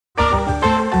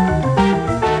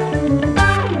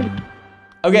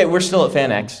Okay, we're still at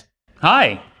FanX.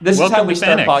 Hi. This Welcome is how we to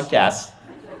start FanX. podcasts.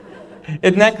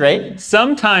 Isn't that great?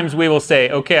 Sometimes we will say,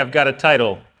 okay, I've got a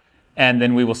title, and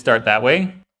then we will start that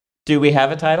way. Do we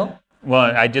have a title?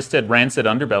 Well, I just said Rancid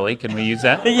Underbelly. Can we use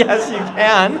that? Yes, you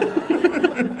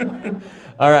can.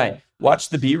 All right, watch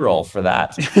the B-roll for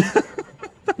that.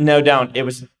 No, don't. It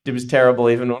was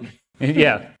terrible even when...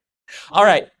 Yeah. All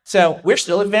right, so we're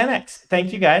still at FanX.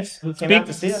 Thank you guys who came out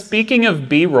to see us. Speaking of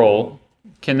B-roll,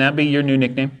 can that be your new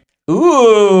nickname?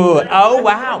 Ooh, oh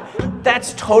wow.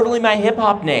 That's totally my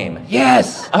hip-hop name.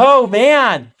 Yes. Oh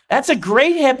man, that's a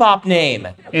great hip-hop name.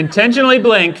 Intentionally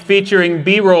Blank featuring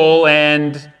B-roll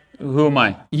and who am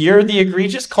I? You're the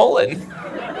egregious colon.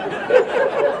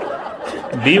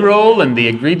 B-roll and the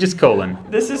egregious colon.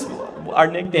 This is our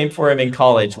nickname for him in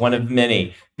college, one of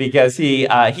many, because he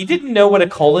didn't know what a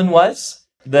colon was.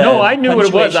 No, I knew what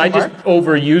it was. I punctuation just mark.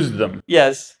 overused them.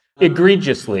 Yes.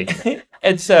 Egregiously.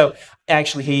 And so,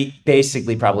 actually, he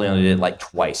basically probably only did like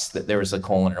twice that there was a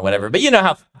colon or whatever. But you know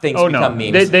how things Oh, become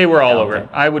no. memes. They were all Oh, over. okay.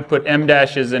 I would put M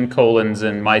dashes and colons,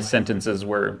 and my sentences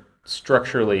were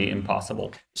structurally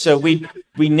impossible. So we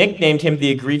nicknamed him the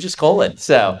egregious colon.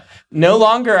 So no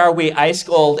longer are we ice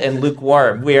cold and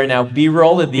lukewarm. We are now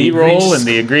B-roll and the B-roll egregious... and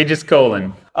the egregious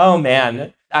colon. Oh,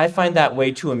 man. I find that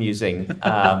way too amusing.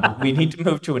 We need to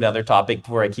move to another topic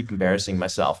before I keep embarrassing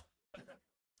myself.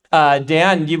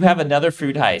 Dan, you have another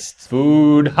food heist.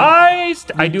 Food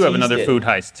heist! I do have teased another it. food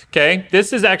heist, okay?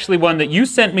 This is actually one that you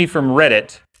sent me from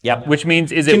Reddit. Yep. Which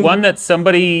means, is it one that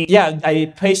somebody... Yeah,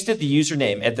 I pasted the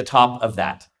username at the top of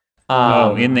that.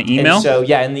 in the email? And so,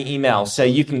 yeah, in the email. So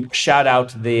you can shout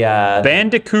out the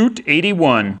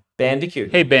Bandicoot81.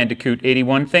 Bandicoot. Hey,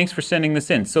 Bandicoot81, thanks for sending this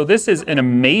in. So this is an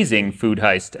amazing food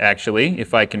heist, actually,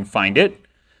 if I can find it.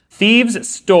 Thieves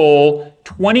stole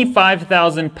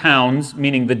 25,000 pounds,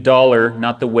 meaning the dollar,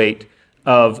 not the weight,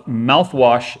 of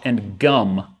mouthwash and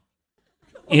gum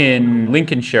in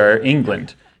Lincolnshire,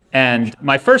 England. And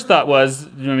my first thought was,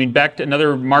 back to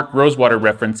another Mark Rosewater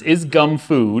reference, is gum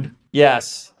food?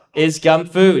 Yes. Is gum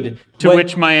food? To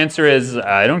which my answer is,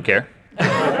 I don't care.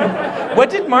 What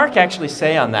did Mark actually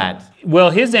say on that?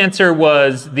 Well, his answer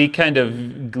was the kind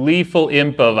of gleeful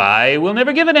imp of, I will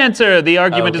never give an answer. The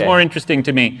argument is Okay. more interesting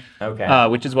to me. Okay.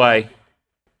 Which is why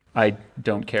I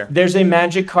don't care. There's a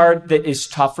magic card that is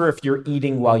tougher if you're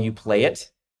eating while you play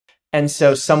it. And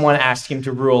so someone asked him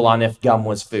to rule on if gum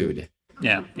was food.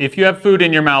 Yeah. If you have food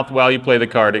in your mouth while you play the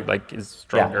card, it is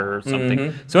stronger or something.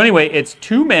 Mm-hmm. So anyway, it's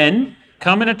two men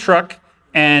come in a truck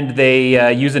and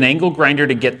they use an angle grinder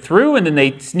to get through, and then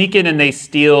they sneak in and they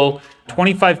steal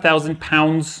 25,000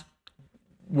 pounds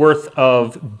worth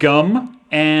of gum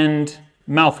and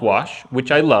mouthwash,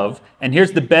 which I love. And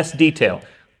here's the best detail.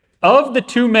 Of the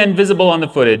two men visible on the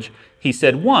footage, he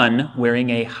said one, wearing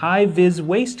a high-vis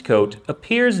waistcoat,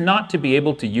 appears not to be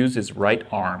able to use his right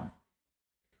arm.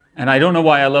 And I don't know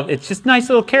why I love it. It's just nice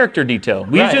little character detail.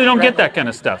 We usually don't get that kind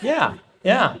of stuff. Yeah.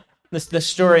 The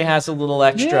story has a little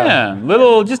extra.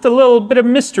 Yeah, just a little bit of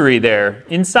mystery there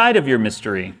inside of your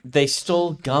mystery. They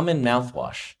stole gum and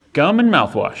mouthwash. Gum and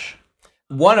mouthwash.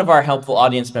 One of our helpful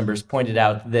audience members pointed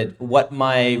out that what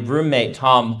my roommate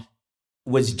Tom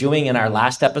was doing in our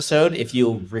last episode, if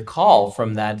you'll recall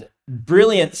from that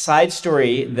brilliant side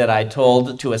story that I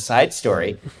told to a side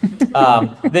story,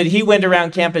 that he went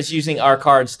around campus using our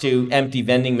cards to empty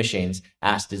vending machines,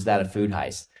 asked, is that a food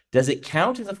heist? Does it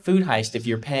count as a food heist if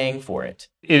you're paying for it?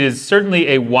 It is certainly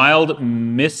a wild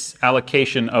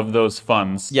misallocation of those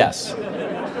funds. Yes.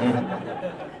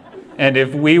 And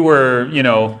if we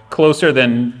were, closer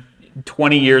than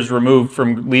 20 years removed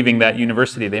from leaving that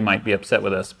university, they might be upset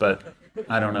with us, but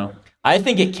I don't know. I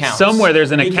think it counts. Somewhere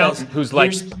there's an Because accountant who's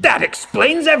like, that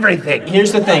explains everything.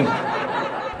 Here's the thing.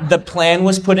 The plan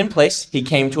was put in place. He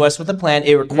came to us with a plan.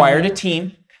 It required a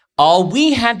team. All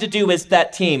we had to do as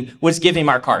that team was give him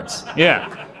our cards.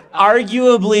 Yeah.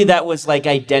 Arguably, that was like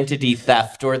identity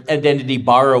theft or identity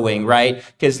borrowing, right?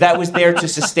 Because that was there to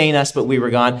sustain us, but we were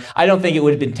gone. I don't think it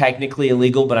would have been technically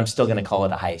illegal, but I'm still going to call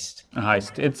it a heist. A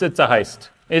heist. It's a heist.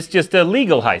 It's just a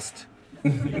legal heist.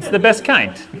 It's the best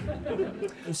kind.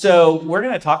 So we're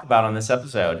going to talk about on this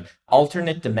episode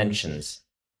alternate dimensions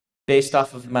based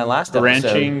off of my last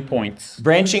episode.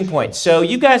 Branching points. So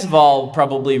you guys have all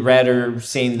probably read or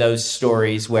seen those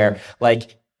stories where,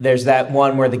 like, There's that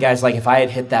one where the guy's like, if I had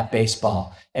hit that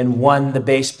baseball and won the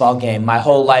baseball game, my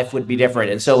whole life would be different.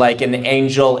 And so like an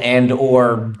angel and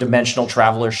or dimensional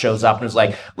traveler shows up and is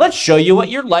like, let's show you what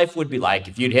your life would be like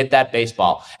if you'd hit that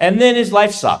baseball. And then his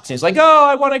life sucks. And he's like, oh,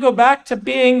 I want to go back to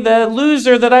being the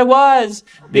loser that I was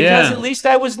because at least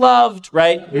I was loved,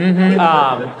 right?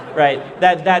 Right.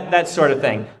 That sort of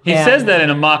thing. He says that in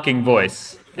a mocking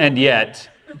voice, and yet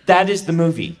that is the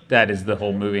movie. That is the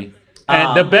whole movie.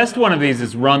 And the best one of these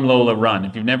is Run, Lola, Run.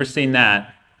 If you've never seen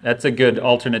that, that's a good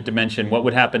alternate dimension. What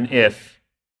would happen if,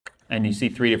 and you see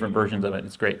 3 different versions of it.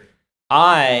 It's great.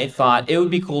 I thought it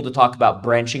would be cool to talk about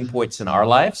branching points in our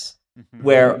lives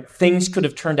where things could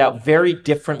have turned out very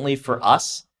differently for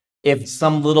us if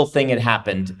some little thing had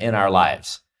happened in our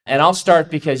lives. And I'll start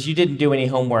because you didn't do any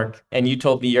homework and you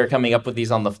told me you're coming up with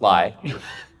these on the fly.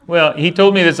 Well, he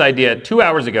told me this idea 2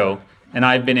 hours ago, and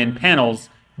I've been in panels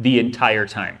the entire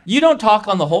time. You don't talk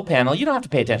on the whole panel. You don't have to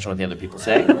pay attention to what the other people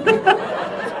say.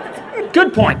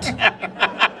 Good point.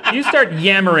 You start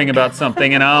yammering about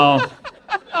something, and I'll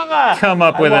come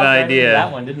up with an idea.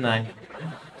 That one, didn't I?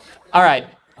 All right,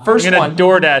 first one. I'm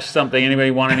going to DoorDash something. Anybody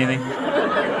want anything?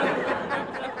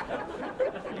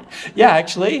 Yeah,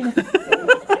 actually.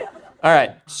 All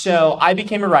right, so I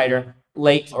became a writer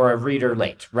late or a reader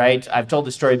late, right? I've told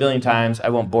this story a billion times. I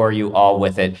won't bore you all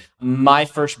with it. My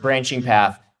first branching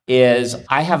path is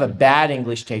I have a bad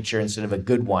English teacher instead of a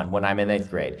good one when I'm in 8th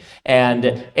grade.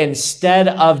 And instead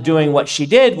of doing what she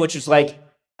did, which is like,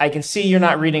 I can see you're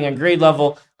not reading on grade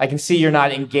level. I can see you're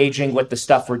not engaging with the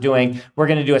stuff we're doing. We're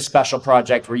going to do a special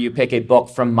project where you pick a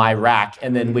book from my rack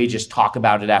and then we just talk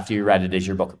about it after you read it as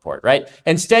your book report, right?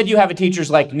 Instead, you have a teacher's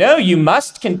like, no, you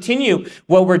must continue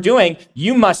what we're doing.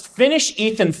 You must finish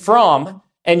Ethan Frome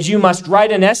and you must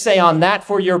write an essay on that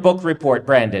for your book report,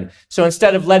 Brandon. So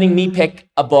instead of letting me pick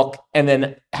a book and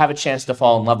then have a chance to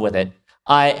fall in love with it,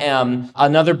 I am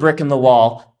another brick in the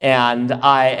wall and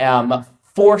I am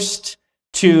forced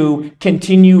to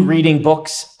continue reading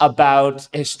books about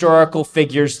historical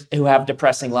figures who have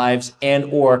depressing lives and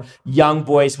or young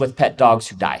boys with pet dogs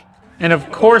who die. And of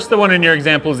course, the one in your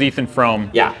example is Ethan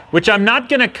Frome. Yeah. Which I'm not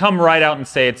going to come right out and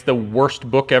say it's the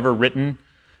worst book ever written,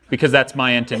 because that's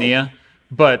my Antonia.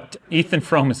 But Ethan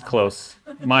Frome is close.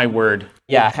 My word.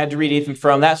 Yeah, I had to read Ethan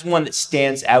Frome. That's one that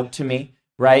stands out to me,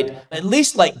 right? At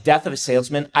least like Death of a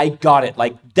Salesman, I got it.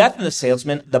 Like Death of a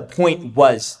Salesman, the point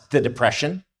was the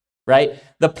depression. Right?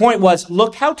 The point was,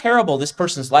 look how terrible this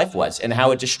person's life was and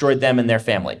how it destroyed them and their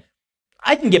family.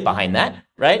 I can get behind that,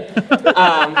 right?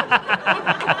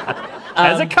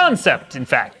 As a concept, in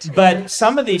fact. But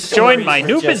some of these stories join my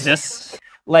new business.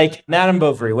 Like Madame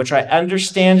Bovary, which I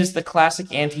understand is the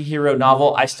classic anti-hero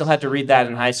novel. I still had to read that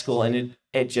in high school, and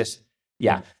it just,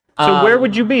 yeah. So where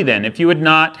would you be then if you had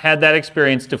not had that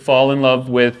experience to fall in love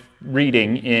with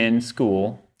reading in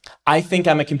school? I think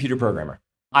I'm a computer programmer.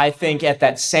 I think at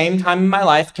that same time in my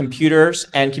life, computers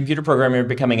and computer programming are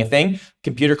becoming a thing.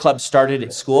 Computer club started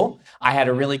at school. I had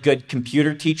a really good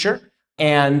computer teacher,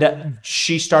 and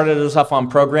she started us off on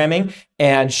programming,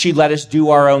 and she let us do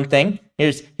our own thing.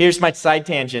 Here's my side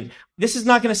tangent. This is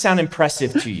not going to sound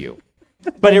impressive to you,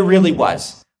 but it really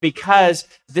was, because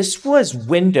this was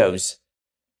Windows,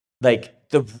 like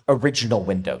the original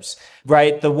Windows,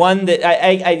 right? The one that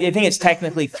I think it's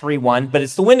technically 3.1, but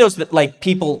it's the Windows that like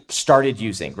people started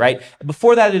using, right?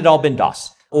 Before that, it had all been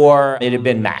DOS or it had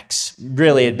been Macs.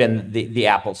 Really, it had been the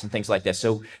Apples and things like this.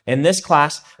 So in this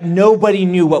class, nobody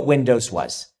knew what Windows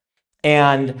was.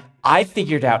 And I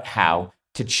figured out how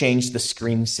to change the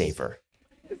screensaver.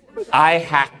 I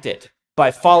hacked it by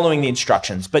following the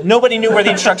instructions, but nobody knew where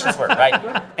the instructions were,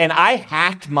 right? And I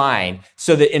hacked mine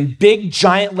so that in big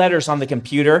giant letters on the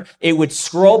computer, it would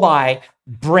scroll by,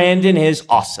 Brandon is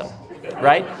awesome,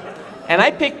 right? And I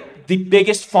picked the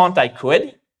biggest font I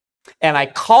could, and I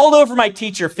called over my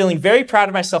teacher feeling very proud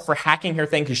of myself for hacking her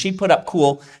thing because she put up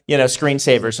cool,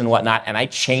 screensavers and whatnot, and I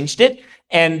changed it.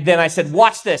 And then I said,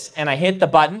 watch this. And I hit the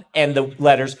button, and the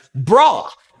letters, bra,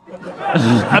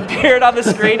 appeared on the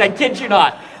screen. I kid you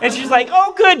not. And she's like,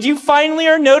 oh, good. You finally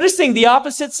are noticing the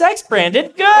opposite sex, Brandon.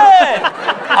 Good.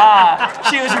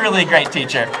 She was a really great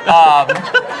teacher.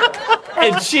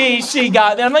 And she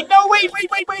got there. I'm like, no, wait.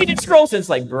 It scrolls. It's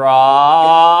like,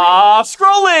 bra,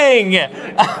 scrolling.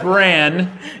 Bran.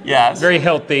 Yes. Very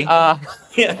healthy.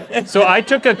 Yeah. So I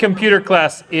took a computer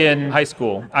class in high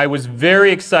school. I was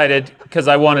very excited because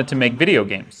I wanted to make video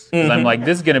games. Because I'm like,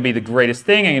 this is going to be the greatest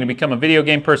thing. I'm going to become a video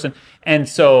game person. And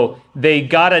so they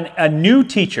got a new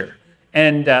teacher.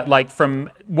 And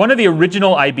from one of the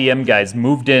original IBM guys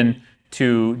moved in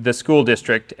to the school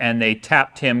district, and they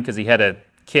tapped him because he had a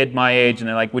kid my age, and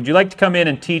they're like, would you like to come in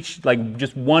and teach like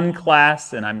just one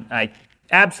class? And I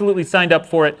absolutely signed up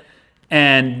for it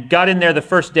and got in there the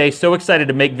first day, so excited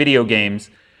to make video games.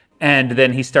 And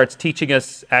then he starts teaching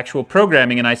us actual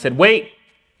programming, and I said, wait,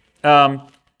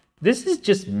 this is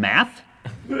just math?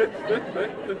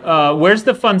 Where's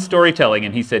the fun storytelling?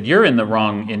 And he said, you're in the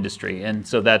wrong industry. And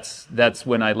so that's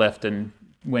when I left and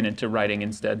went into writing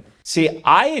instead. See,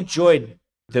 I enjoyed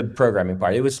the programming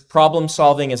part. It was problem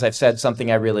solving, as I've said,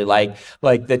 something I really like.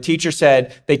 Like the teacher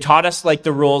said, they taught us like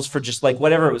the rules for just like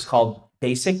whatever it was called.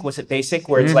 Basic? Was it Basic?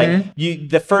 Where it's like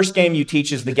the first game you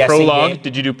teach is the guessing Prologue. game.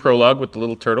 Did you do Prologue with the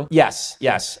little turtle? Yes.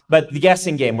 But the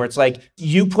guessing game where it's like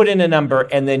you put in a number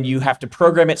and then you have to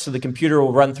program it so the computer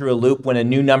will run through a loop when a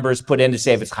new number is put in to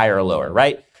say if it's higher or lower,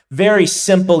 right? Very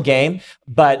simple game.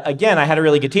 But again, I had a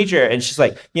really good teacher and she's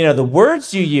like, the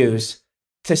words you use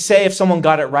to say if someone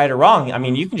got it right or wrong, I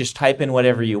mean, you can just type in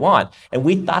whatever you want. And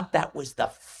we thought that was the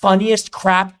funniest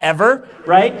crap ever,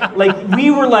 right? Like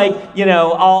we were like,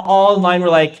 all online were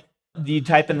like, you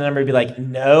type in the number and be like,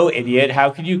 no, idiot, how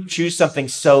could you choose something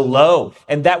so low?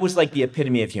 And that was like the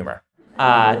epitome of humor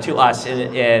to us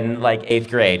in like 8th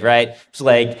grade, right? So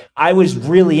like I was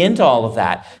really into all of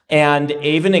that. And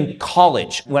even in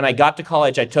college, when I got to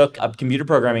college, I took a computer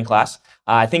programming class.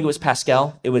 I think it was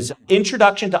Pascal. It was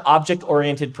Introduction to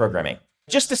Object-Oriented Programming.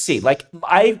 Just to see, like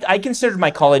I considered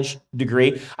my college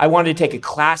degree, I wanted to take a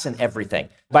class in everything.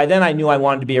 By then I knew I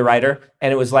wanted to be a writer,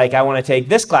 and it was like, I want to take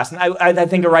this class. And I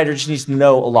think a writer just needs to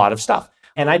know a lot of stuff.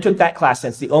 And I took that class,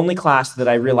 and it's the only class that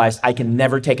I realized I can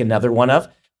never take another one of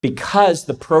because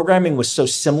the programming was so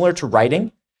similar to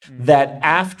writing that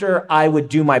after I would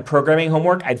do my programming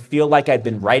homework, I'd feel like I'd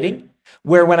been writing.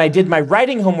 Where when I did my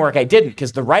writing homework, I didn't,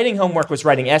 because the writing homework was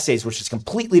writing essays, which is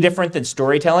completely different than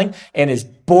storytelling and is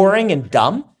boring and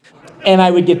dumb. And I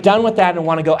would get done with that and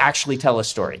want to go actually tell a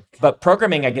story. But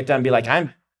programming, I get done and be like,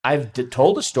 I've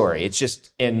told a story. It's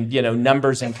just in,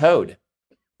 numbers and code.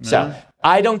 So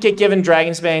I don't get given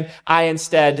Dragon's Bane. I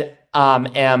instead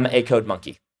am a code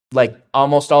monkey, like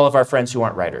almost all of our friends who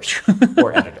aren't writers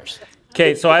or editors.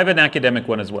 Okay, so I have an academic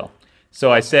one as well. So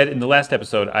I said in the last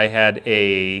episode, I had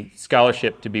a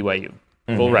scholarship to BYU,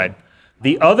 full ride.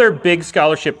 The other big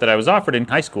scholarship that I was offered in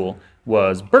high school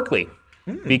was Berkeley,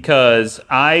 because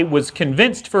I was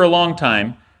convinced for a long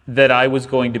time that I was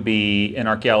going to be an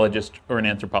archaeologist or an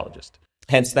anthropologist.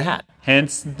 Hence the hat.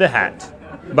 Hence the hat.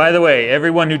 By the way,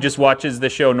 everyone who just watches the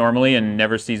show normally and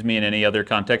never sees me in any other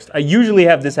context, I usually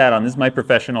have this hat on. This is my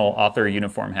professional author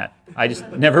uniform hat. I just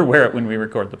never wear it when we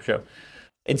record the show.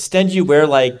 Instead, you wear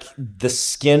like the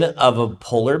skin of a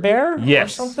polar bear or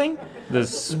something? The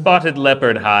spotted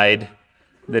leopard hide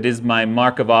that is my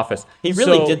mark of office. He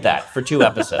really did that for 2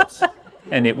 episodes.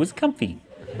 And it was comfy.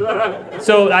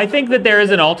 So I think that there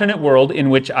is an alternate world in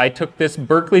which I took this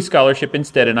Berkeley scholarship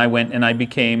instead and I went and I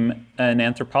became an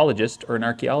anthropologist or an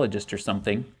archaeologist or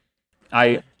something.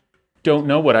 I don't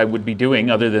know what I would be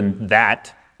doing other than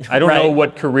that. I don't know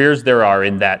what careers there are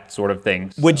in that sort of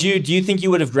thing. Do you think you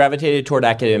would have gravitated toward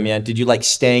academia? Did you like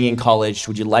staying in college?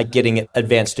 Would you like getting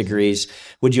advanced degrees?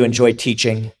 Would you enjoy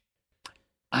teaching?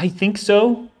 I think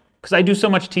so, because I do so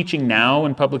much teaching now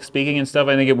and public speaking and stuff.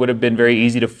 I think it would have been very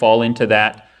easy to fall into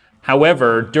that.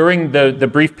 However, during the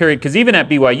brief period, because even at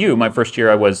BYU, my first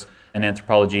year, I was an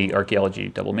anthropology, archaeology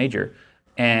double major,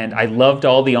 and I loved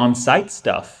all the on-site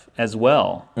stuff as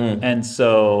well. And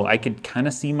so I could kind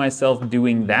of see myself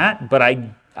doing that, but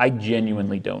I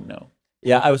genuinely don't know.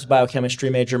 Yeah, I was a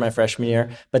biochemistry major my freshman year,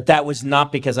 but that was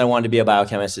not because I wanted to be a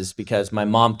biochemist. It's because my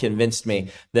mom convinced me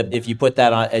that if you put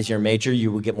that on as your major,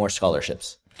 you would get more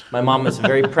scholarships. My mom is a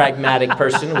very pragmatic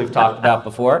person we've talked about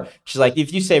before. She's like,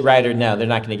 if you say writer, no, they're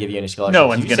not going to give you any scholarships. No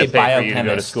one's going to pay for you to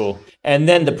go to school. And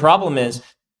then the problem is,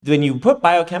 when you put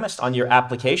biochemist on your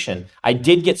application, I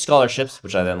did get scholarships,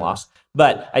 which I then lost,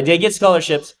 but I did get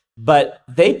scholarships, but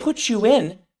they put you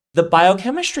in the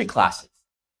biochemistry classes.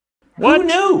 What? Who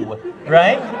knew,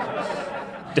 right?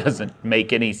 Doesn't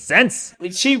make any sense.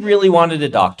 She really wanted a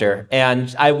doctor,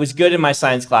 and I was good in my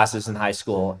science classes in high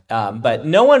school, but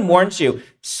no one warns you.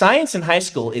 Science in high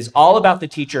school is all about the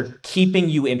teacher keeping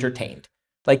you entertained.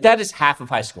 Like, that is half of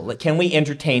high school. Like, can we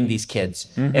entertain these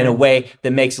kids in a way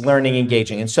that makes learning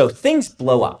engaging? And so things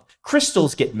blow up.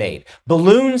 Crystals get made.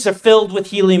 Balloons are filled with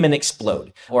helium and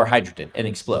explode, or hydrogen and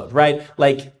explode, right?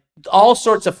 Like, all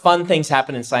sorts of fun things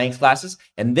happen in science classes.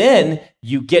 And then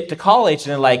you get to college and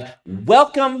they're like,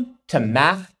 welcome to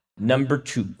math number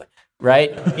 2,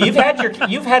 right? You've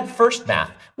had first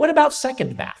math. What about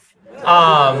second math?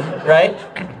 Right?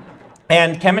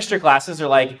 And chemistry classes are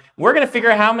like, we're going to figure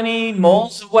out how many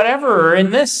moles of whatever are in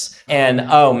this. And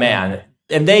oh man,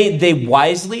 And they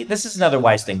wisely, this is another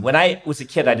wise thing. When I was a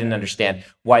kid, I didn't understand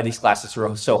why these classes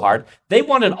were so hard. They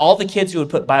wanted all the kids who would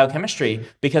put biochemistry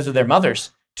because of their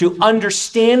mothers to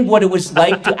understand what it was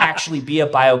like to actually be a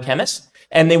biochemist.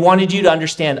 And they wanted you to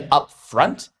understand up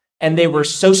front. And they were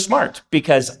so smart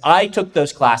because I took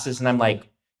those classes and I'm like,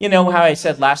 you know how I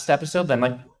said last episode? I'm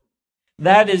like,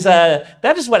 that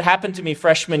is what happened to me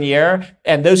freshman year.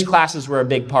 And those classes were a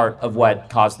big part of what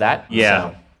caused that. Yeah.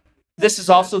 So. This is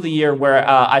also the year where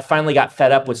I finally got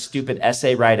fed up with stupid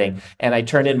essay writing, and I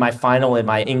turned in my final in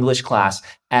my English class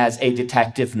as a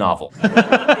detective novel.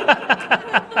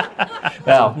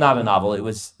 Well, not a novel. It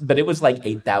was like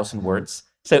 8,000 words.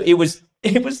 So it was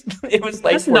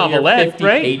like That's novelette, 50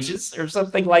 right? pages or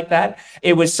something like that.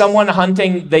 It was someone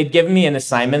hunting. They'd given me an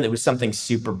assignment that was something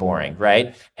super boring,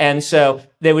 right? And so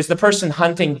there was the person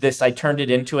hunting this. I turned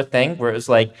it into a thing where it was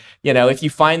like, if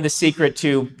you find the secret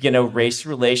to, race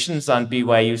relations on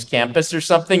BYU's campus or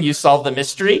something, you solve the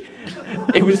mystery.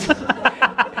 It was...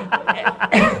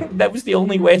 That was the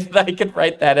only way that I could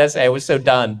write that essay. I was so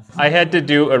done. I had to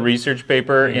do a research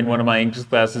paper in one of my English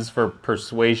classes for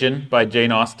Persuasion by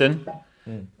Jane Austen.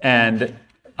 And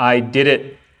I did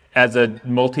it as a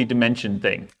multi-dimension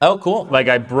thing. Oh, cool. Like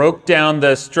I broke down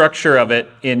the structure of it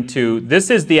into, this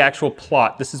is the actual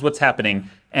plot, this is what's happening,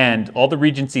 and all the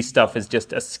Regency stuff is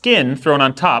just a skin thrown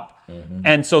on top. Mm-hmm.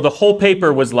 And so the whole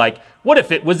paper was like, what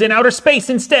if it was in outer space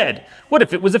instead? What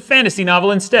if it was a fantasy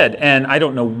novel instead? And I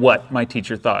don't know what my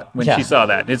teacher thought when she saw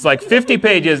that. It's like 50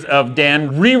 pages of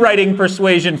Dan rewriting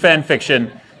Persuasion fan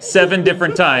fiction 7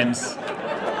 different times.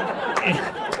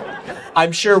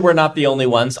 I'm sure we're not the only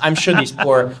ones. I'm sure these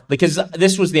poor, because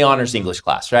this was the honors English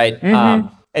class, right? Mm-hmm.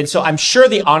 And so I'm sure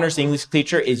the honors English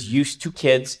teacher is used to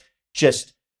kids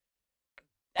just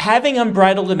having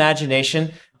unbridled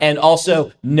imagination and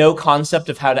also no concept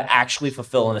of how to actually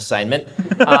fulfill an assignment.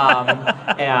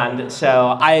 And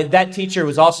so that teacher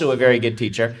was also a very good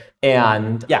teacher.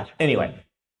 And anyway,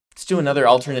 let's do another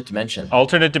alternate dimension.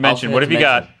 Alternate dimension. What have you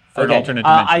got for an alternate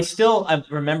dimension? I still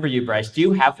remember you, Bryce. Do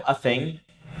you have a thing?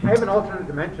 I have an alternate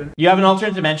dimension. You have an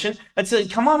alternate dimension?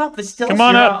 Come on up. Let's still come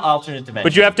on up. Alternate dimension.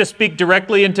 But you have to speak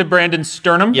directly into Brandon's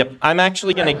sternum. Yep. I'm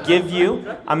actually going to give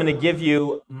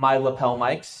you my lapel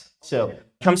mics. So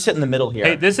come sit in the middle here.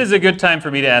 Hey, this is a good time for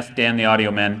me to ask Dan, the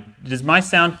audio man. Does my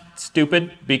sound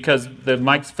stupid because the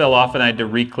mics fell off and I had to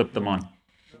re-clip them on?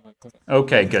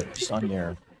 Okay, good. Just on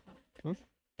there.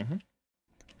 Mm-hmm.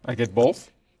 I get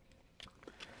both.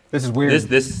 This is weird.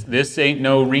 This ain't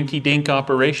no rinky-dink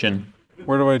operation.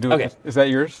 Where do I do it? Okay. Is that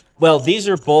yours? Well, these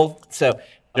are both. So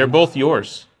they're both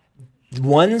yours.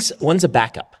 One's a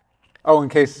backup. Oh, in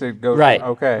case it goes. Right.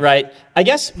 Okay. Right. I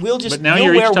guess we'll just. But now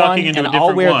you're each talking into a different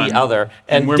I'll wear one. the other.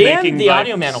 And we're Dan, making the life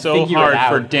audio man, will so figure hard it out.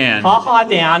 for Dan. Ha ha,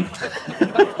 Dan.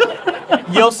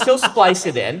 You'll still splice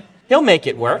it in. He'll make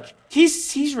it work.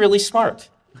 He's really smart.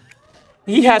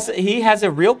 He has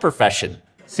a real profession.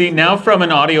 See, now from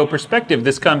an audio perspective,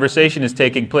 this conversation is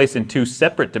taking place in 2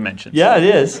 separate dimensions. Yeah, it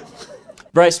is.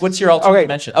 Bryce, what's your alternate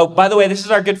dimension? Oh, by the way, this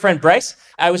is our good friend Bryce.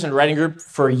 I was in a writing group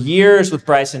for years with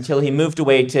Bryce until he moved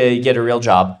away to get a real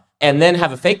job and then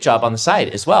have a fake job on the side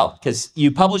as well, because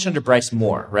you publish under Bryce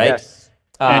Moore, right? Yes.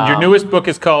 And your newest book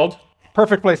is called?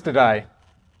 Perfect Place to Die.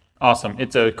 Awesome.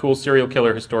 It's a cool serial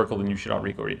killer historical, and you should all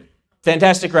go read it.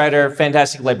 Fantastic writer,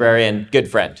 fantastic librarian, good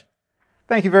friend.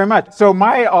 Thank you very much. So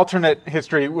my alternate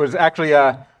history was actually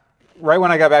right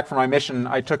when I got back from my mission,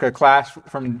 I took a class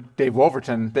from Dave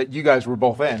Wolverton that you guys were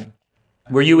both in.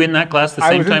 Were you in that class the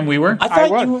same time we were? I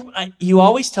thought you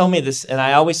always tell me this, and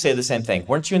I always say the same thing.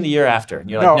 Weren't you in the year after? And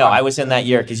you're like, no, I was in that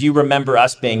year because you remember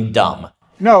us being dumb.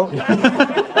 No.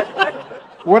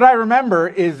 What I remember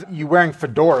is you wearing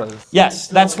fedoras. Yes,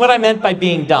 that's what I meant by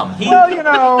being dumb.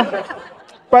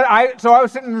 But I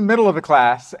was sitting in the middle of the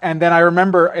class, and then I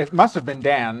remember it must have been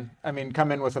Dan.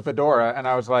 Come in with a fedora, and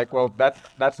I was like, well,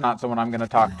 that's not someone I'm going to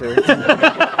talk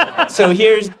to. So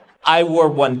I wore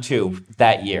one too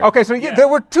that year. Okay, so there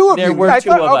were 2 of you. There were 2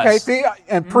 of us. Okay, see,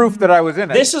 and proof that I was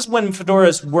in it. This is when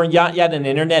fedoras weren't yet an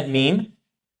internet meme,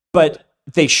 but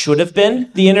they should have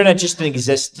been. The internet just didn't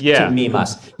exist to meme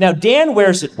us. Now, Dan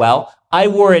wears it well. I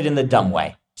wore it in the dumb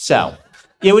way. So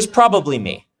it was probably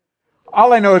me.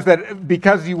 All I know is that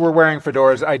because you were wearing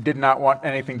fedoras, I did not want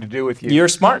anything to do with you. You're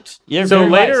smart. So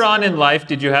later on in life,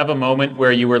 did you have a moment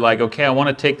where you were like, okay, I want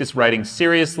to take this writing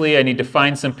seriously. I need to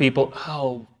find some people.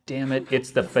 Oh, damn it.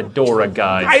 It's the fedora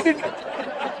guys. I didn't.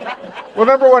 Well,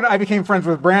 number one, I became friends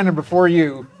with Brandon before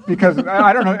you because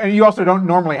I don't know. And you also don't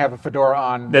normally have a fedora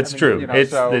on. That's true.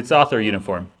 It's author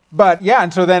uniform. But yeah,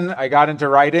 and so then I got into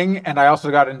writing and I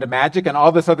also got into magic and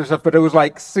all this other stuff. But it was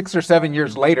like 6 or 7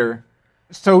 years later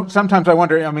So sometimes I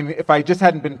wonder, I mean, if I just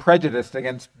hadn't been prejudiced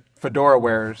against fedora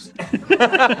wearers,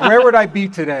 where would I be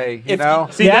today, you know?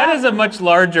 See, that is a much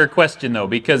larger question, though,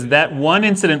 because that one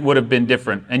incident would have been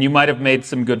different, and you might have made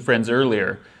some good friends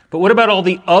earlier. But what about all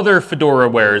the other fedora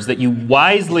wearers that you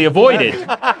wisely avoided?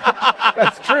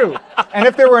 That's true. And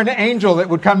if there were an angel that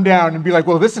would come down and be like,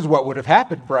 well, this is what would have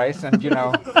happened, Bryce, and, you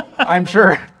know, I'm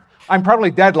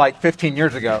probably dead like 15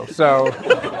 years ago, so...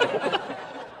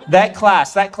 That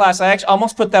class, I actually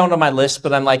almost put that one on my list,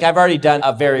 but I'm like, I've already done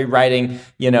a very writing,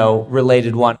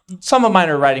 related one. Some of mine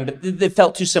are writing, but they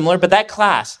felt too similar. But that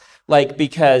class,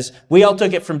 because we all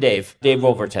took it from Dave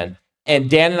Wolverton, and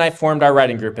Dan and I formed our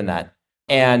writing group in that.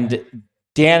 And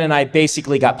Dan and I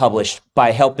basically got published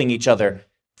by helping each other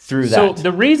through that. So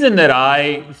the reason that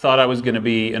I thought I was going to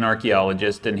be an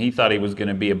archaeologist and he thought he was going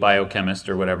to be a biochemist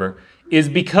or whatever is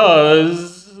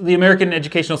because the American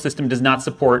educational system does not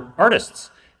support artists.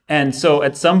 And so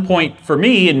at some point for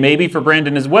me, and maybe for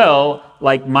Brandon as well,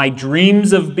 my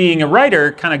dreams of being a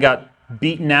writer kind of got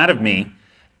beaten out of me.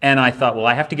 And I thought, well,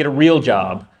 I have to get a real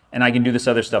job and I can do this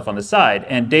other stuff on the side.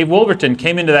 And Dave Wolverton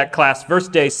came into that class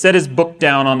first day, set his book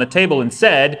down on the table and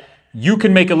said, you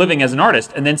can make a living as an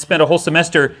artist, and then spent a whole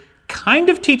semester kind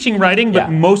of teaching writing, but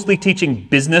mostly teaching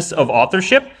business of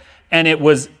authorship. And it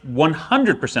was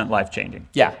 100% life-changing.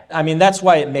 Yeah, I mean, that's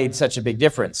why it made such a big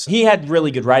difference. He had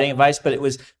really good writing advice, but it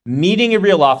was meeting a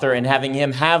real author and having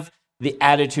him have the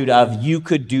attitude of, you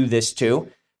could do this too.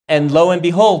 And lo and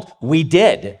behold, we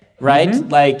did, right?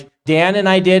 Mm-hmm. Dan and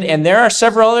I did, and there are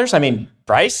several others. I mean,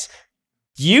 Bryce,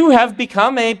 you have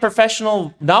become a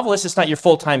professional novelist. It's not your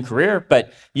full-time career,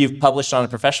 but you've published on a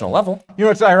professional level.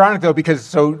 It's ironic, though,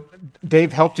 because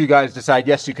Dave helped you guys decide,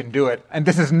 yes, you can do it. And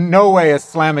this is no way a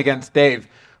slam against Dave,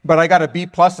 but I got a B+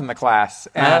 in the class,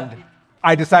 and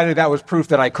I decided that was proof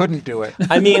that I couldn't do it.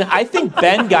 I mean, I think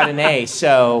Ben got an A,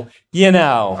 so,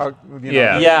 Yeah.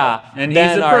 And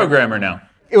he's a programmer now.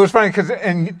 It was funny because,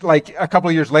 a couple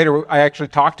of years later, I actually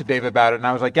talked to Dave about it, and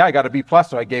I was like, yeah, I got a B+,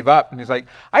 so I gave up. And he's like,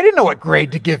 I didn't know what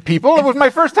grade to give people. It was my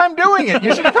first time doing it.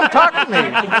 You should have come talk to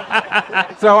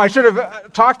me. So I should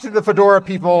have talked to the Fedora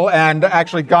people and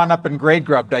actually gone up and grade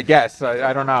grubbed, I guess.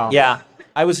 I don't know. Yeah.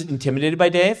 I was intimidated by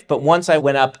Dave, but once I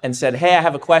went up and said, hey, I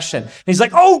have a question. And he's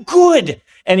like, oh, good.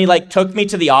 And he took me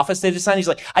to the office they designed. He's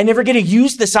like, I never get to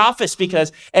use this office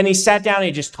and he sat down and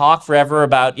he just talked forever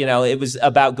about, it was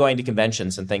about going to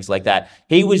conventions and things like that.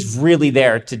 He was really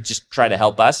there to just try to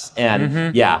help us.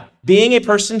 And being a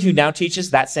person who now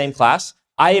teaches that same class,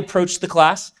 I approach the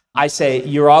class. I say,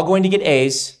 you're all going to get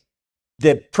A's.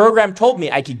 The program told me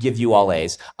I could give you all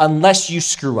A's unless you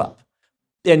screw up.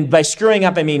 And by screwing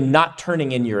up, I mean not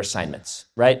turning in your assignments,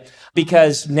 right?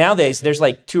 Because nowadays, there's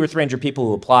 200 or 300 people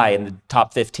who apply and the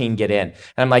top 15 get in. And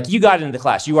I'm like, you got into the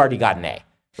class. You already got an A,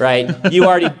 right? You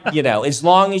already, as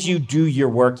long as you do your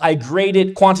work. I grade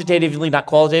it quantitatively, not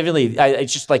qualitatively.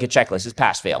 It's just like a checklist. It's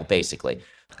pass-fail, basically.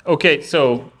 Okay,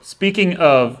 so speaking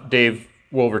of Dave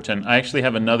Wolverton, I actually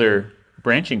have another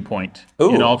branching point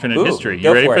in alternate history.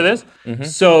 You ready for this? Mm-hmm.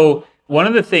 So one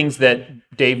of the things that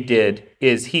Dave did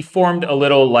is he formed a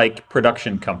little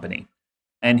production company.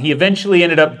 And he eventually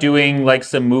ended up doing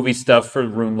some movie stuff for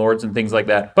Rune Lords and things like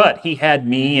that. But he had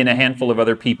me and a handful of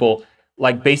other people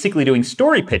basically doing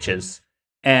story pitches,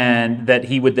 and that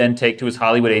he would then take to his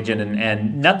Hollywood agent,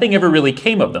 and nothing ever really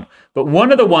came of them. But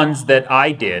one of the ones that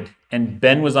I did, and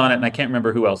Ben was on it, and I can't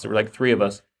remember who else, there were 3 of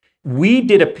us, we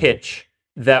did a pitch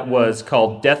that was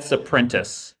called Death's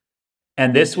Apprentice.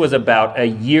 And this was about a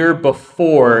year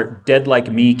before Dead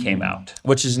Like Me came out.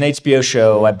 Which is an HBO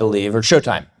show, I believe, or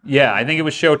Showtime. Yeah, I think it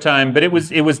was Showtime, but it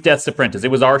was Death's Apprentice.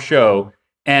 It was our show.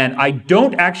 And I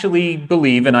don't actually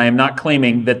believe, and I am not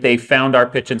claiming, that they found our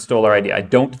pitch and stole our idea. I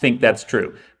don't think that's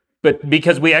true. But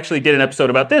because we actually did an episode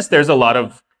about this, there's a lot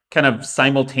of kind of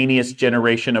simultaneous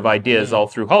generation of ideas all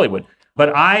through Hollywood. But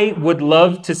I would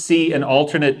love to see an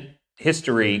alternate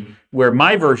history where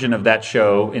my version of that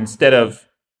show, instead of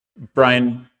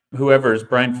Brian Fuller's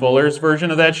version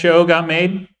of that show got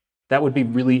made, that would be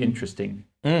really interesting.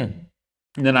 And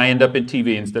then I end up in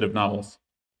TV instead of novels.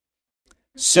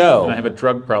 So and I have a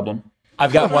drug problem.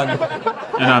 I've got one.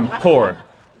 And I'm poor.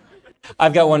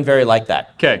 I've got one very like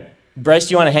that. Okay. Bryce,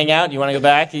 do you want to hang out? Do you want to go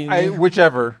back?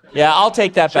 Whichever. Yeah, I'll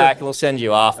take that back. We'll send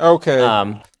you off. Okay.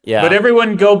 Yeah. But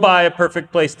everyone go buy A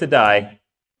Perfect Place to Die.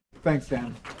 Thanks,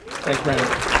 Dan. Thanks, Brandon.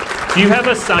 Do you have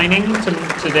a signing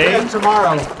today? Yeah,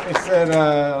 tomorrow. It's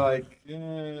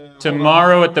at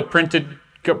tomorrow at the Printed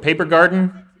Paper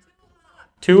Garden?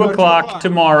 2 o'clock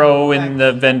tomorrow in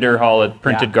the vendor hall at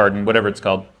Printed Garden, whatever it's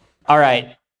called. All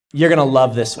right. You're going to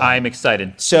love this one. I'm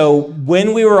excited. So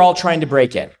when we were all trying to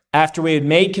break in, after we had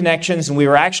made connections and we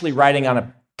were actually writing on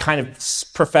a kind of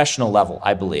professional level,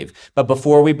 I believe. But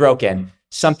before we broke in,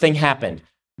 something happened.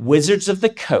 Wizards of the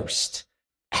Coast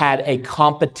had a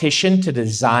competition to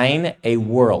design a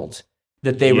world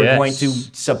that they were going to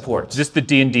support. Is this the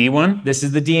D&D one? This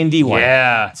is the D&D one.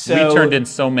 Yeah, So we turned in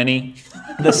so many.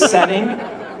 the setting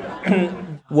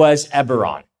was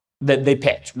Eberron that they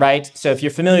picked, right? So if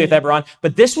you're familiar with Eberron,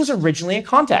 but this was originally a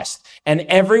contest and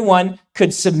everyone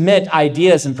could submit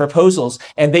ideas and proposals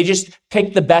and they just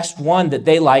picked the best one that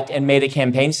they liked and made a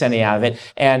campaign setting out of it.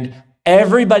 And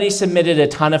everybody submitted a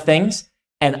ton of things.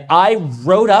 And I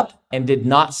wrote up and did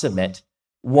not submit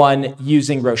one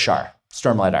using Roshar,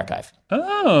 Stormlight Archive.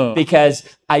 Oh. Because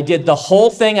I did the whole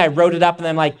thing, I wrote it up, and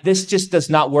I'm like, this just does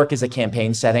not work as a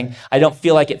campaign setting. I don't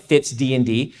feel like it fits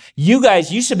D&D. You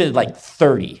guys, you submitted like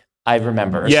 30, I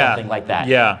remember, or something like that.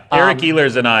 Yeah, Eric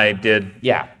Ehlers and I did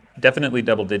definitely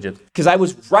double digits. Because I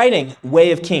was writing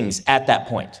Way of Kings at that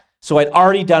point. So I'd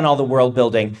already done all the world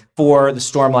building for the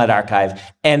Stormlight Archive,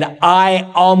 and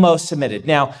I almost submitted.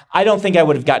 Now, I don't think I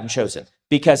would have gotten chosen,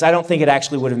 because I don't think it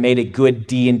actually would have made a good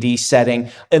D&D setting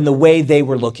in the way they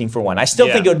were looking for one. I still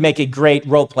think it would make a great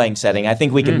role-playing setting. I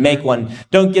think we could make one.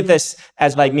 Don't get this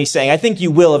as like me saying, I think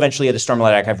you will eventually get a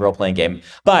Stormlight Archive role-playing game.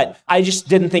 But I just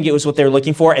didn't think it was what they were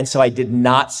looking for, and so I did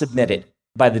not submit it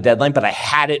by the deadline, but I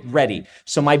had it ready.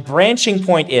 So my branching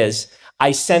point is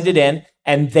I send it in,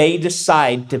 and they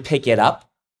decide to pick it up.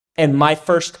 And my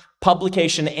first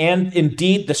publication, and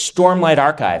indeed the Stormlight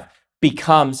Archive,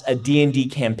 becomes a D&D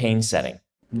campaign setting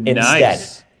instead.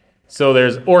 Nice. So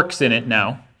there's orcs in it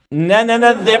now. No.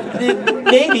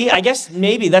 Maybe, I guess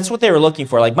maybe that's what they were looking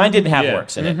for. Like mine didn't have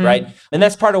orcs in it, right? And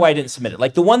that's part of why I didn't submit it.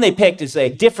 Like the one they picked is a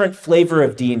different flavor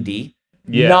of D&D,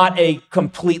 not a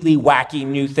completely wacky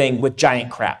new thing with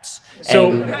giant craps.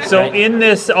 So in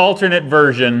this alternate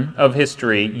version of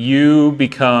history, you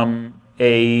become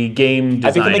a game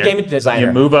designer. I become a game designer.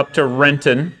 You move up to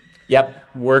Renton. Yep.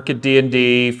 Work at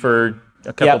D&D for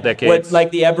a couple decades.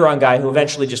 Like the Eberron guy who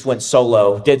eventually just went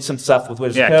solo, did some stuff with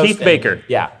Wizards of the Coast. Keith Baker.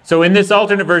 Yeah. So in this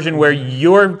alternate version where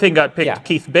your thing got picked,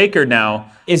 Keith Baker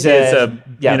now is a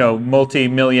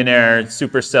multi-millionaire,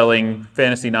 super-selling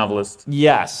fantasy novelist.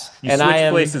 Yes. You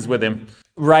switch places with him.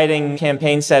 Writing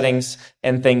campaign settings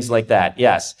and things like that.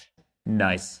 Yes.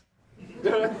 Nice.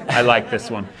 I like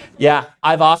this one. Yeah,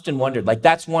 I've often wondered. Like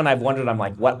that's one I've wondered. I'm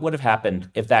like, what would have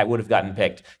happened if that would have gotten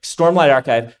picked? Stormlight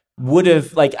Archive would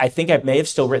have, like, I think I may have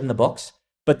still written the books,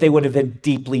 but they would have been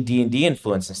deeply D&D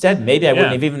influenced instead. Maybe I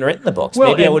wouldn't have even written the books.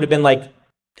 Maybe I would have been like,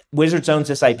 Wizards owns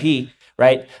this IP,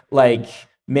 right? Like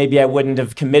maybe I wouldn't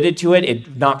have committed to it.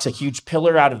 It knocks a huge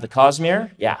pillar out of the Cosmere.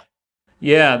 Yeah.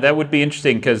 Yeah, that would be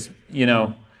interesting because,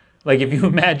 like if you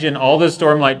imagine all the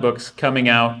Stormlight books coming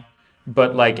out,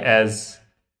 but like as,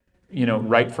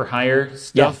 right for hire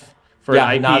stuff for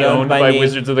an IP owned by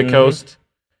Wizards of the Coast,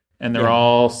 and they're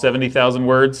all 70,000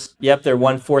 words. Yep, they're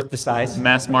 1/4 the size.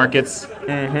 Mass markets.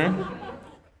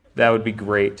 That would be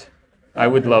great. I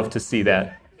would love to see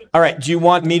that. All right, do you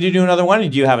want me to do another one, or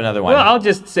do you have another one? Well, I'll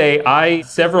just say I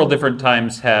several different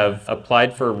times have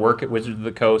applied for work at Wizards of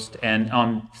the Coast, and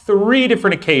on 3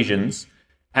 different occasions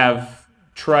have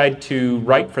tried to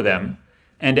write for them.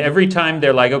 And every time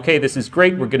they're like, okay, this is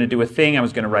great, we're going to do a thing. I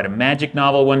was going to write a magic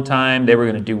novel one time. They were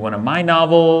going to do one of my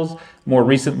novels. More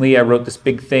recently, I wrote this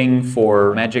big thing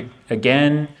for Magic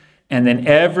again. And then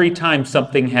every time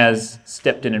something has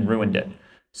stepped in and ruined it.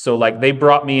 So like they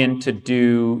brought me in to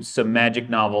do some magic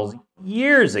novels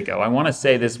years ago. I want to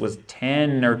say this was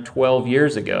 10 or 12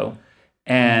 years ago.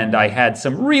 And I had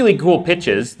some really cool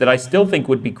pitches that I still think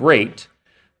would be great.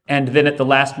 And then at the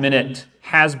last minute,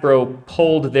 Hasbro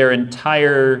pulled their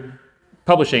entire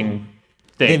publishing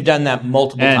thing. They've done that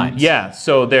multiple times. Yeah,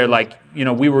 so they're like,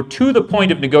 we were to the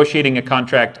point of negotiating a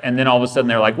contract, and then all of a sudden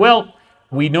they're like, well,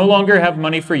 we no longer have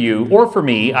money for you, or for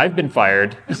me, I've been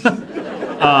fired.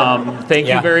 Thank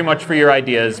you very much for your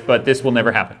ideas, but this will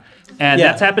never happen. And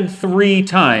that's happened 3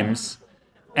 times.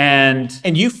 And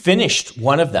you finished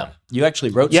one of them. You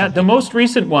actually wrote something. Yeah, the most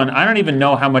recent one, I don't even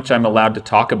know how much I'm allowed to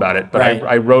talk about it, but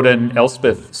I wrote an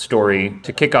Elspeth story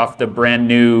to kick off the brand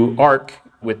new arc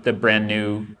with the brand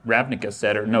new Ravnica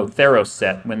set, Theros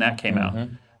set, when that came out.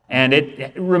 And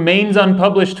it remains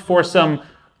unpublished for some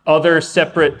other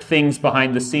separate things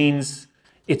behind the scenes.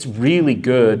 It's really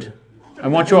good. I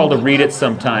want you all to read it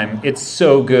sometime. It's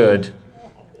so good.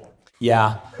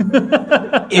 Yeah.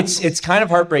 It's kind of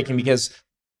heartbreaking because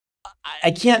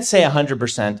I can't say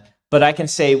 100%, but I can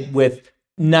say with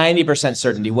 90%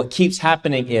 certainty, what keeps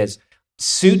happening is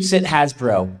suits at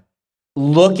Hasbro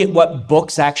look at what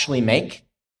books actually make,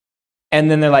 and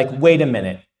then they're like, wait a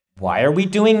minute, why are we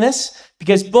doing this?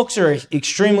 Because books are an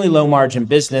extremely low margin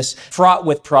business, fraught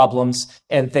with problems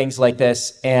and things like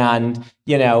this. And,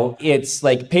 it's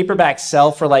like paperbacks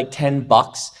sell for like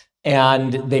 $10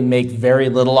 and they make very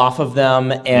little off of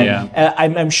them. And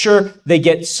I'm sure they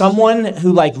get someone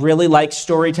who really likes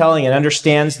storytelling and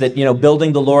understands that,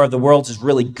 building the lore of the worlds is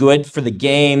really good for the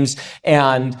games.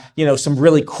 And, some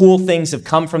really cool things have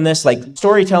come from this. Like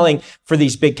storytelling for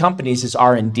these big companies is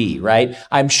R&D, right?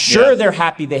 I'm sure they're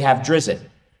happy they have Drizzt.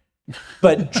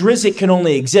 But Drizzt can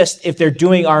only exist if they're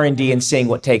doing R&D and seeing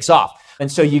what takes off.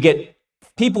 And so you get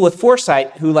people with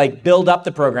foresight who build up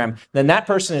the program. Then that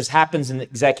person happens in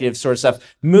executive sort of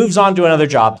stuff, moves on to another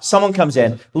job. Someone comes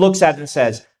in, looks at it and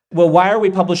says, well, why are we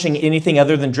publishing anything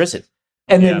other than Drizzt?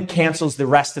 And then cancels the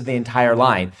rest of the entire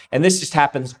line. And this just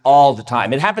happens all the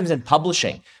time. It happens in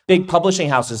publishing. Big publishing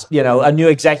houses, a new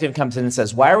executive comes in and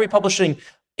says, why are we publishing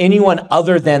anyone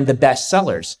other than the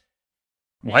bestsellers?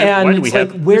 Why do we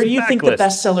have where do you think the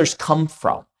bestsellers come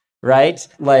from? Right?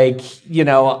 I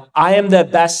am the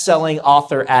best-selling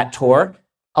author at Tor.